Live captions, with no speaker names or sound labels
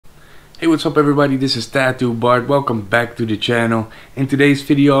Hey, what's up everybody, this is Tattoo Bart. Welcome back to the channel. In today's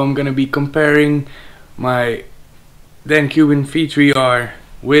video I'm gonna be comparing my Dan Kubin V3R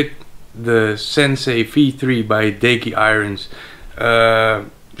with the Sensei V3 by Deki Irons.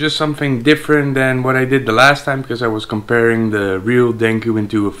 Just something different than what I did the last time, because I was comparing the real Dan Kubin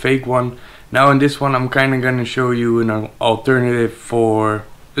to a fake one. Now in this one I'm kinda gonna show you an alternative for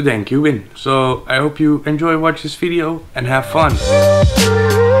the Dan Kubin. So I hope you enjoy, watch this video and have fun.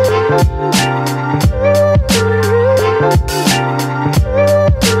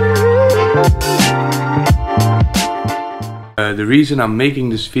 The reason I'm making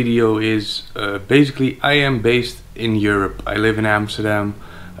this video is basically I am based in Europe. I live in Amsterdam.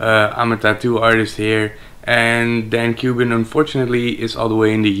 I'm a tattoo artist here, and Dan Kubin unfortunately is all the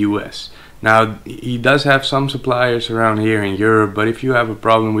way in the US. Now he does have some suppliers around here in Europe, but if you have a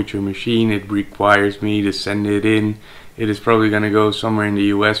problem with your machine, it requires me to send it in. It is probably gonna go somewhere in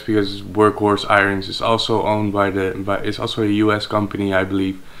the US because Workhorse Irons is also owned by it's also a US company, I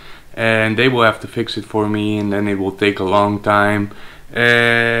believe, and they will have to fix it for me, and then it will take a long time.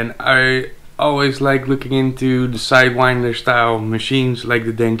 And I always like looking into the sidewinder style machines like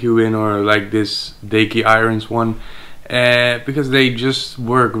the Dan Kubin or like this Deki Irons one, because they just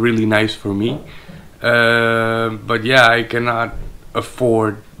work really nice for me. But yeah, I cannot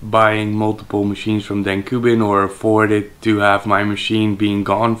afford buying multiple machines from Dan Kubin or afford it to have my machine being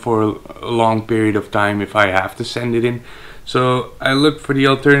gone for a long period of time if I have to send it in. So I looked for the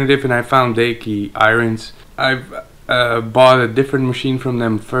alternative and I found Deki Irons. I've bought a different machine from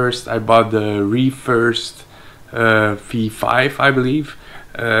them first. I bought the Refirst V5, I believe,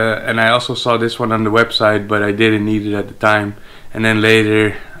 and I also saw this one on the website, but I didn't need it at the time. And then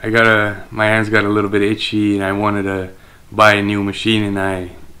later my hands got a little bit itchy and I wanted to buy a new machine, and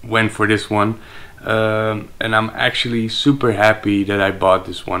I went for this one. And I'm actually super happy that I bought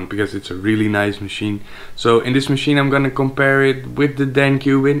this one because it's a really nice machine. So in this machine I'm gonna compare it with the Dan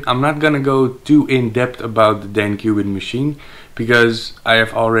Kubin. I'm not gonna go too in depth about the Dan Kubin machine because I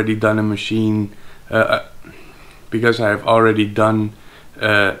have already done a machine an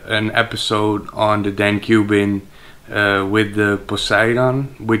episode on the Dan Kubin with the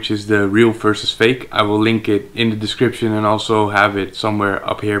Poseidon, which is the real versus fake. I will link it in the description and also have it somewhere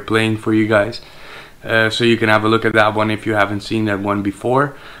up here playing for you guys. So you can have a look at that one if you haven't seen that one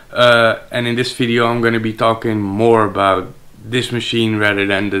before. And in this video I'm going to be talking more about this machine rather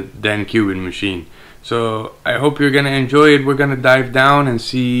than the Dan Kubin machine. So I hope you're going to enjoy it. We're going to dive down and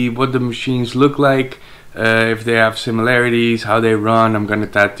see what the machines look like, if they have similarities, how they run. I'm going to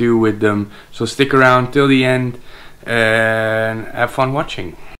tattoo with them. So stick around till the end and have fun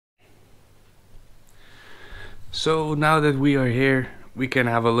watching. So now that we are here, we can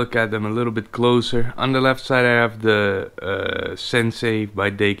have a look at them a little bit closer. On the left side I have the Sensei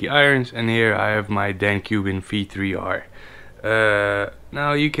by Deki Irons, and here I have my Dan Kubin V3R.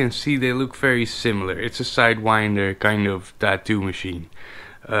 Now you can see they look very similar. It's a sidewinder kind of tattoo machine.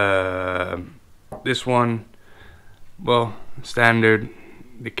 This one, well, standard,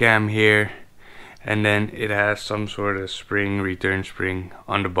 the cam here, and then it has some sort of spring, return spring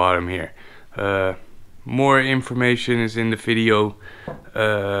on the bottom here. More information is in the video,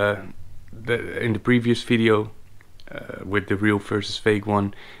 in the previous video with the real versus fake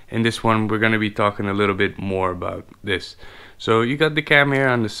one. In this one we're going to be talking a little bit more about this. So you got the cam here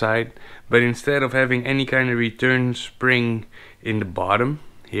on the side, but instead of having any kind of return spring in the bottom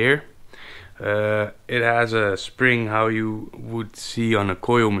here, it has a spring how you would see on a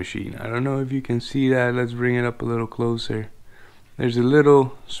coil machine. I don't know if you can see that. Let's bring it up a little closer. There's a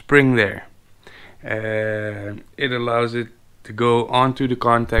little spring there. It allows it to go onto the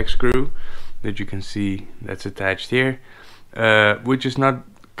contact screw that you can see that's attached here, which is not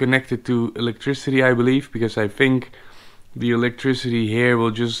connected to electricity, I believe, because I think the electricity here will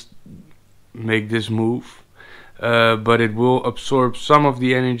just make this move, but it will absorb some of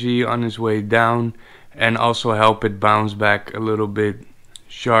the energy on its way down and also help it bounce back a little bit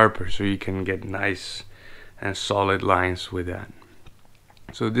sharper, so you can get nice and solid lines with that.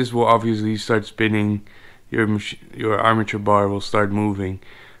 So this will obviously start spinning, your armature bar will start moving,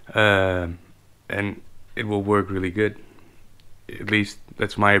 and it will work really good. At least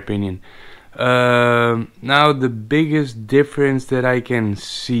that's my opinion. Now the biggest difference that I can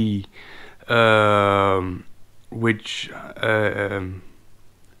see, now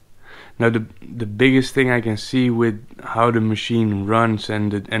the biggest thing I can see with how the machine runs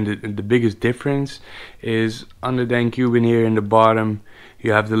and the biggest difference is on the Dan Kubin here in the bottom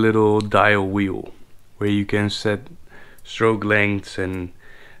you have the little dial wheel where you can set stroke lengths and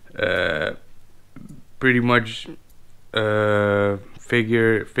pretty much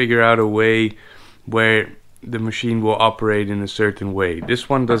figure out a way where the machine will operate in a certain way. This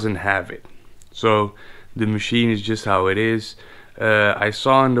one doesn't have it, so the machine is just how it is. I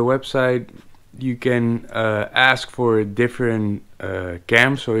saw on the website you can ask for a different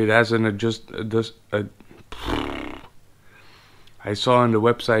cam, so it has an I saw on the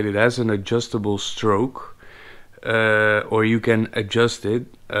website it has an adjustable stroke, or you can adjust it,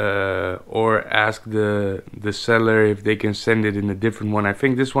 or ask the seller if they can send it in a different one. I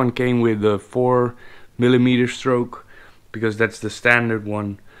think this one came with a 4mm stroke, because that's the standard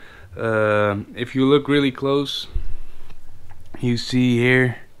one. If you look really close, you see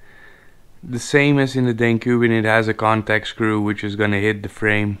here, the same as in the Dan Kubin, it has a contact screw which is gonna hit the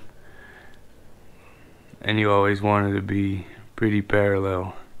frame, and you always want it to be pretty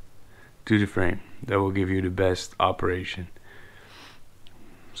parallel to the frame. That will give you the best operation.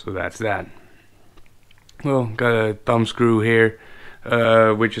 So that's that. Well, got a thumb screw here,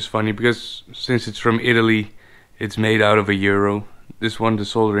 which is funny because since it's from Italy, it's made out of a euro. This one, the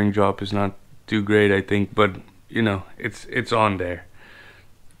soldering job is not too great, I think, but you know, it's on there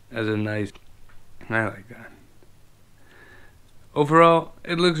as a nice. I like that. Overall,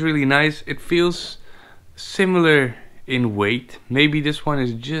 it looks really nice. It feels similar in weight. Maybe this one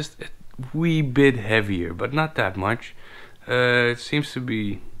is just a wee bit heavier, but not that much. It seems to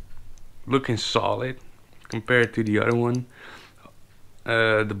be looking solid compared to the other one.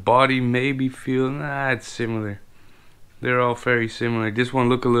 The body maybe feel, it's similar. They're all very similar. This one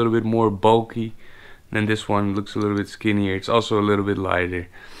look a little bit more bulky, and this one looks a little bit skinnier. It's also a little bit lighter,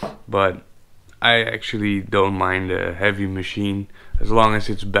 but I actually don't mind a heavy machine as long as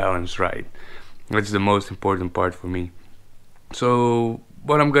it's balanced right. That's the most important part for me. So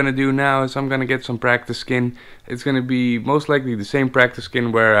what I'm gonna do now is I'm gonna get some practice skin. It's gonna be most likely the same practice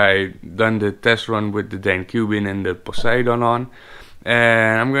skin where I done the test run with the Dan Kubin and the Poseidon on,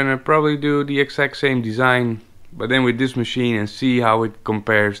 and I'm gonna probably do the exact same design, but then with this machine, and see how it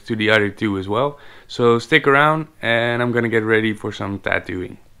compares to the other two as well. So stick around, and I'm gonna get ready for some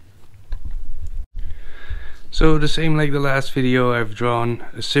tattooing. So the same like the last video, I've drawn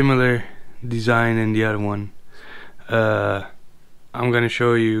a similar design in the other one. I'm gonna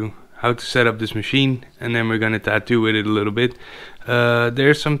show you how to set up this machine, and then we're gonna tattoo with it a little bit.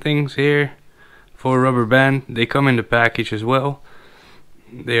 There's some things here for a rubber band. They come in the package as well.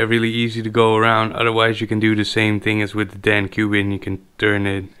 They are really easy to go around. Otherwise you can do the same thing as with the Dan Kubin. You can turn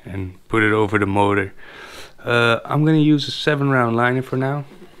it and put it over the motor. I'm gonna use a 7-round liner for now.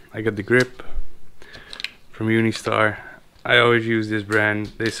 I got the grip from Unistar. I always use this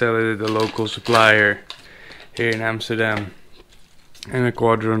brand. They sell it at the local supplier here in Amsterdam. And a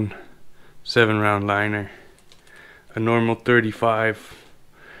Quadron 7-round liner. A normal 35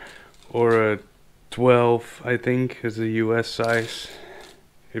 or a 12, I think, is the US size,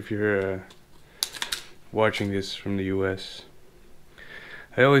 if you're watching this from the US.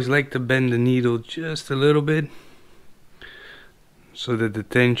 I always like to bend the needle just a little bit, so that the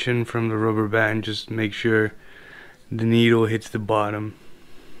tension from the rubber band just makes sure the needle hits the bottom.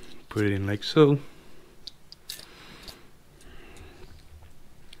 Put it in like so.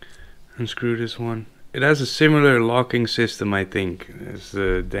 Unscrew this one. It has a similar locking system, I think, as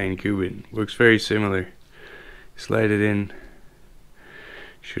the Dan Kubin. Works very similar. Slide it in.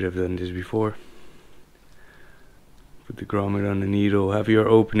 Should have done this before. Put the grommet on the needle. Have your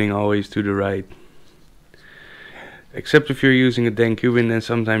opening always to the right. Except if you're using a Dan Kubin, then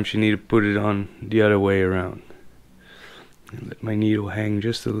sometimes you need to put it on the other way around. And let my needle hang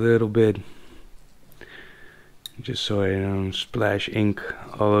just a little bit, just so I don't splash ink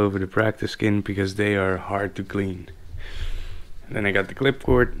all over the practice skin, because they are hard to clean. And then I got the clip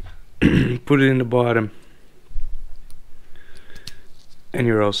cord, put it in the bottom, and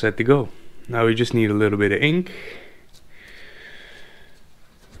you're all set to go. Now we just need a little bit of ink.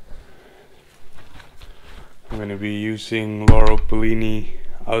 I'm going to be using Laurel Pellini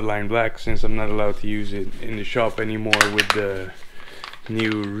Outline Black, since I'm not allowed to use it in the shop anymore with the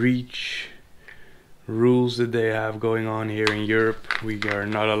new REACH rules that they have going on here in Europe. We are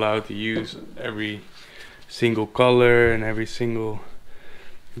not allowed to use every single color and every single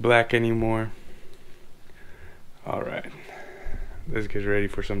black anymore. Alright, let's get ready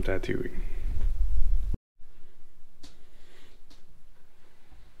for some tattooing.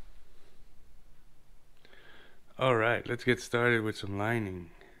 Alright, let's get started with some lining.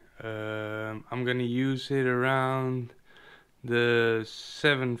 I'm gonna use it around the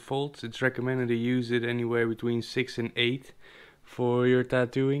 7 folds. It's recommended to use it anywhere between 6 and 8 for your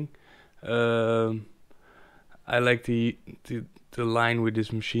tattooing. I like to line with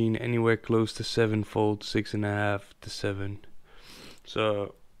this machine anywhere close to 7 folds, 6.5 to 7.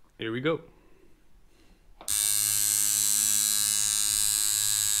 So here we go.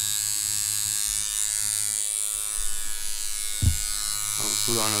 I'll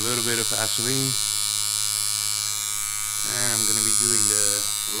put on a little bit of Vaseline, and I'm going to be doing the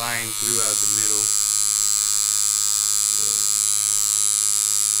line throughout the middle. So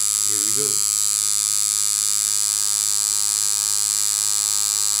here we go.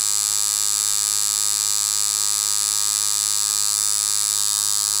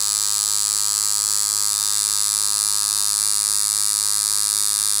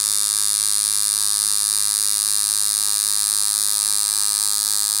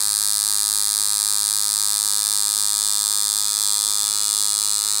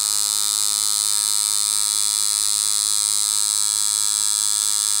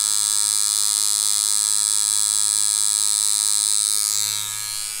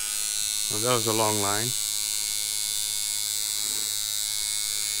 Well, that was a long line.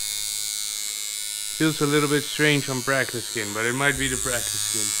 Feels a little bit strange on practice skin, but it might be the practice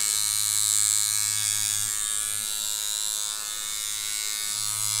skin.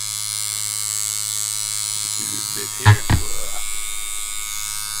 Do this bit here.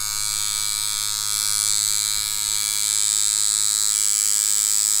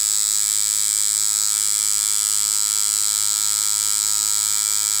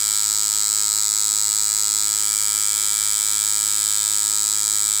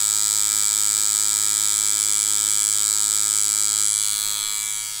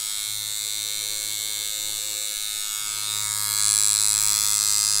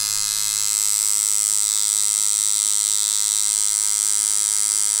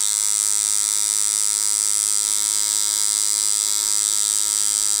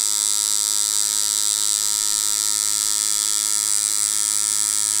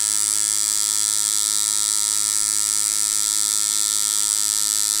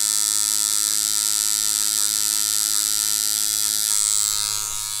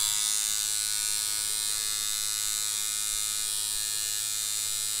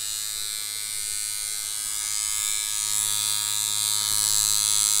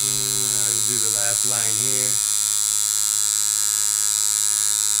 Let's do the last line here.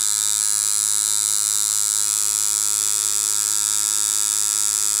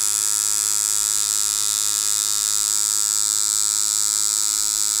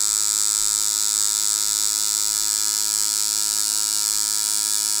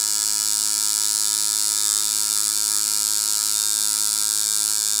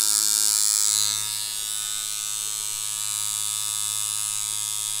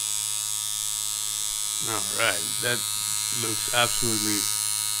 Alright, that looks absolutely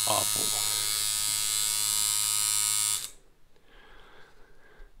awful.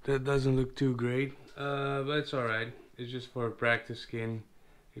 That doesn't look too great, but it's alright. It's just for a practice skin.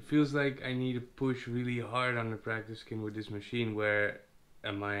 It feels like I need to push really hard on the practice skin with this machine, where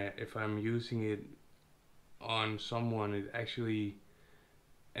if I'm using it on someone, it actually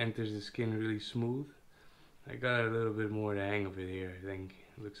enters the skin really smooth. I got a little bit more the hang of it here, I think.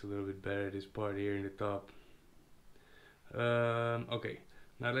 It looks a little bit better, this part here in the top. Okay,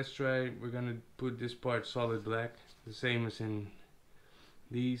 now let's try, we're gonna put this part solid black, the same as in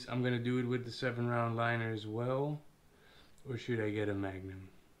these. I'm gonna do it with the 7-round liner as well. Or should I get a Magnum?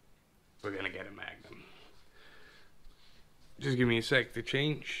 We're gonna get a Magnum. Just give me a sec to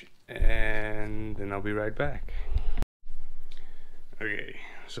change, and then I'll be right back. Okay,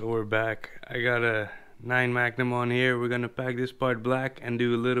 so we're back. I got a 9 Magnum on here. We're gonna pack this part black and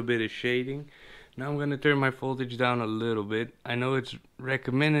do a little bit of shading. Now I'm gonna turn my voltage down a little bit. I know it's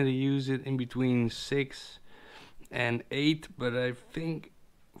recommended to use it in between 6 and 8, but I think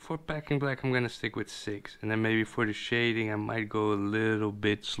for packing black I'm gonna stick with 6, and then maybe for the shading I might go a little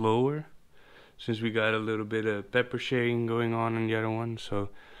bit slower, since we got a little bit of pepper shading going on in the other one. So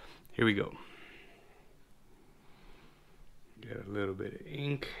here we go. Get a little bit of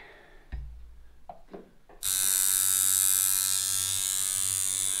ink.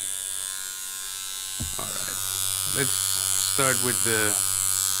 Alright, let's start with the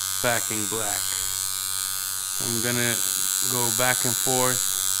packing black. I'm gonna go back and forth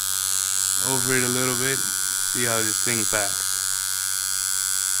over it a little bit, see how this thing packs.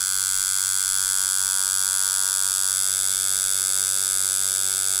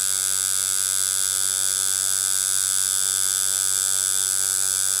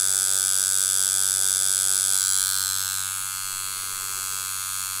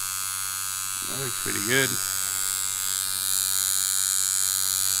 That looks pretty good.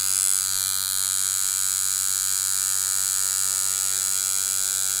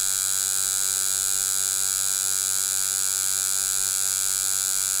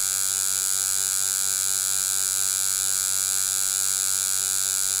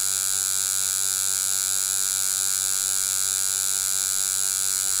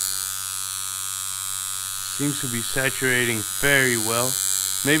 Seems to be saturating very well.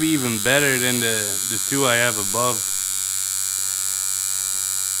 Maybe even better than the two I have above.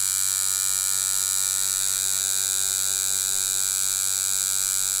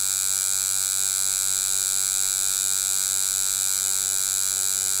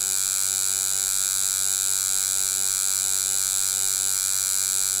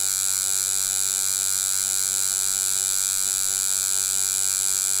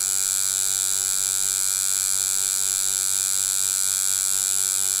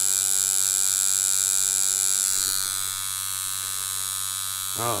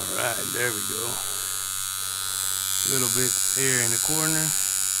 Alright, there we go. Little bit here in the corner,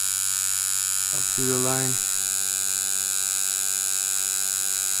 up to the line.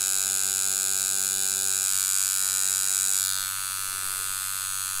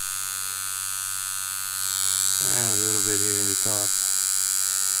 And a little bit here in the top.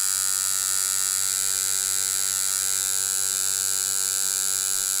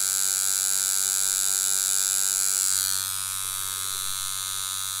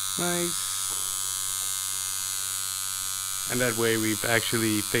 Nice. And that way we've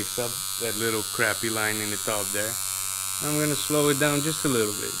actually fixed up that little crappy line in the top there. I'm gonna slow it down just a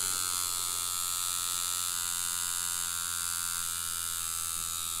little bit.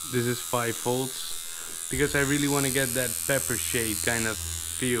 This is 5 volts because I really want to get that pepper shade kind of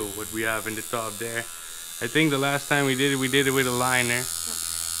feel what we have in the top there. I think the last time we did it with a liner.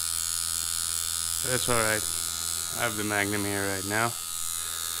 That's alright. I have the Magnum here right now.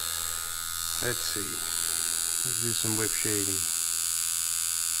 Let's see. Let's do some whip shading.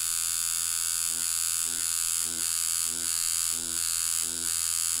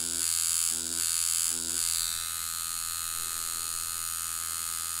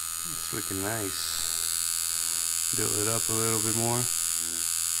 It's looking nice. Build it up a little bit more.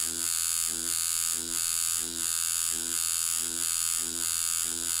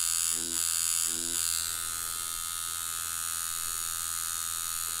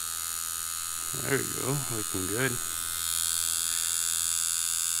 There we go, looking good.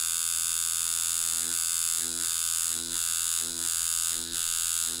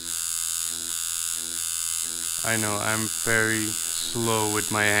 I know I'm very slow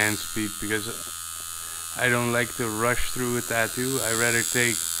with my hand speed because I don't like to rush through a tattoo. I rather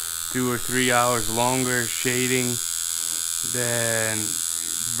take 2 or 3 hours longer shading than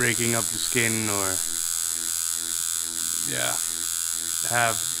breaking up the skin or yeah,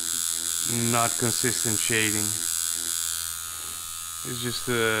 have not consistent shading. It's just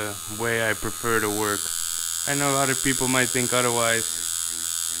the way I prefer to work. I know other people might think otherwise.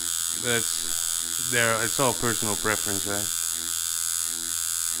 It's all personal preference, right?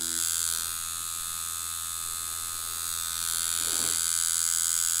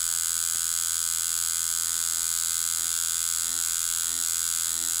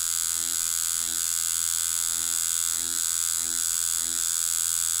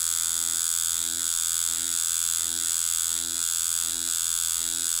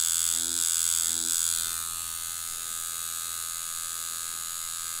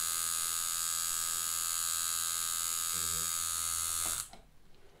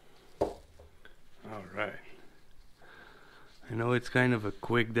 Alright. I know it's kind of a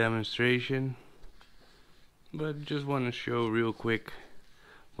quick demonstration, but just want to show real quick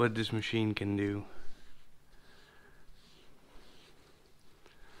what this machine can do.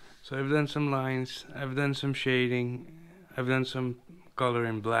 So I've done some lines, I've done some shading, I've done some color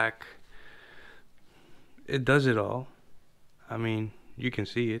in black. It does it all. I mean, you can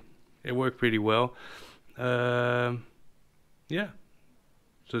see it. It worked pretty well. Yeah.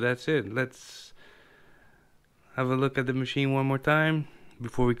 So that's it. Let's have a look at the machine one more time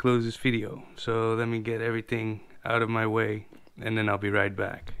before we close this video. So let me get everything out of my way and then I'll be right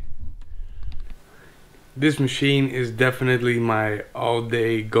back. This machine is definitely my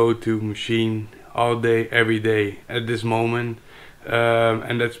all-day go-to machine, all day, every day at this moment,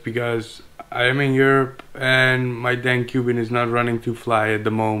 and that's because I am in Europe and my Dan Kubin is not running to fly at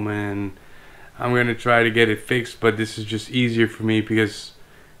the moment. I'm gonna try to get it fixed, but this is just easier for me because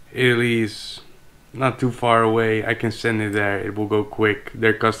Italy is not too far away. I can send it there, it will go quick.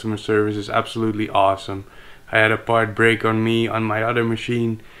 Their customer service is absolutely awesome. I had a part break on me on my other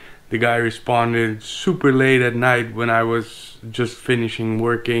machine. The guy responded super late at night when I was just finishing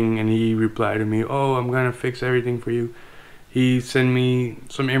working, and he replied to me, "Oh, I'm gonna fix everything for you." He sent me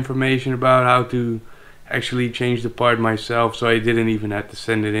some information about how to actually change the part myself, so I didn't even have to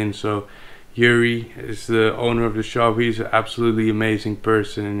send it in. So Yuri is the owner of the shop. He's an absolutely amazing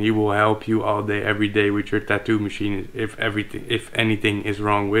person, and he will help you all day, every day with your tattoo machine if anything is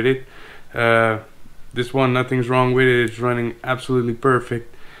wrong with it. This one, nothing's wrong with it. It's running absolutely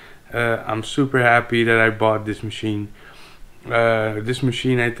perfect. I'm super happy that I bought this machine. This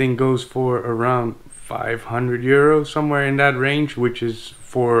machine I think goes for around 500 euros, somewhere in that range, which is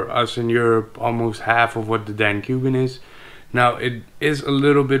for us in Europe almost half of what the Dan Kubin is. Now it is a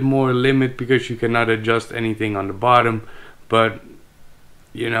little bit more limit because you cannot adjust anything on the bottom, but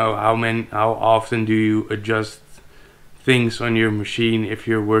you know, how often do you adjust things on your machine if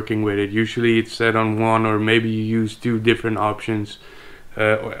you're working with it? Usually it's set on one, or maybe you use two different options,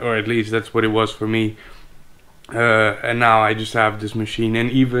 or at least that's what it was for me. And now I just have this machine, and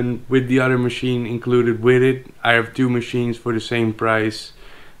even with the other machine included with it, I have two machines for the same price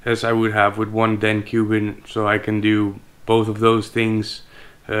as I would have with one Dan Kubin, so I can do both of those things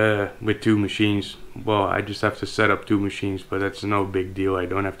with two machines. Well, I just have to set up two machines, but that's no big deal. I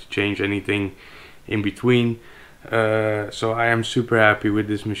don't have to change anything in between. So I am super happy with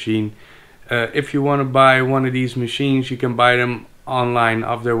this machine. If you want to buy one of these machines, you can buy them online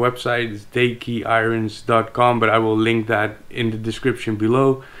off their website. It's dekiirons.com, but I will link that in the description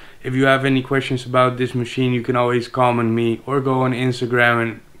below. If you have any questions about this machine, you can always comment me or go on Instagram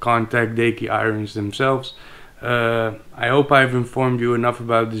and contact Deki Irons themselves. I hope I've informed you enough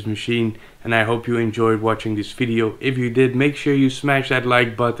about this machine, and I hope you enjoyed watching this video. If you did, make sure you smash that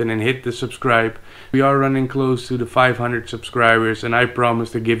like button and hit the subscribe. We are running close to the 500 subscribers, and I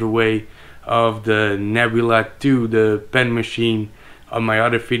promised a giveaway of the Nebula 2, the pen machine, on my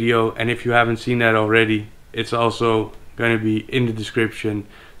other video, and if you haven't seen that already, it's also going to be in the description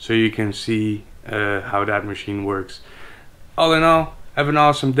so you can see how that machine works. All in all, have an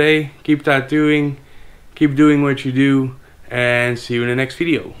awesome day, keep tattooing, keep doing what you do, and see you in the next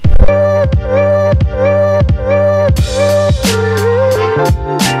video.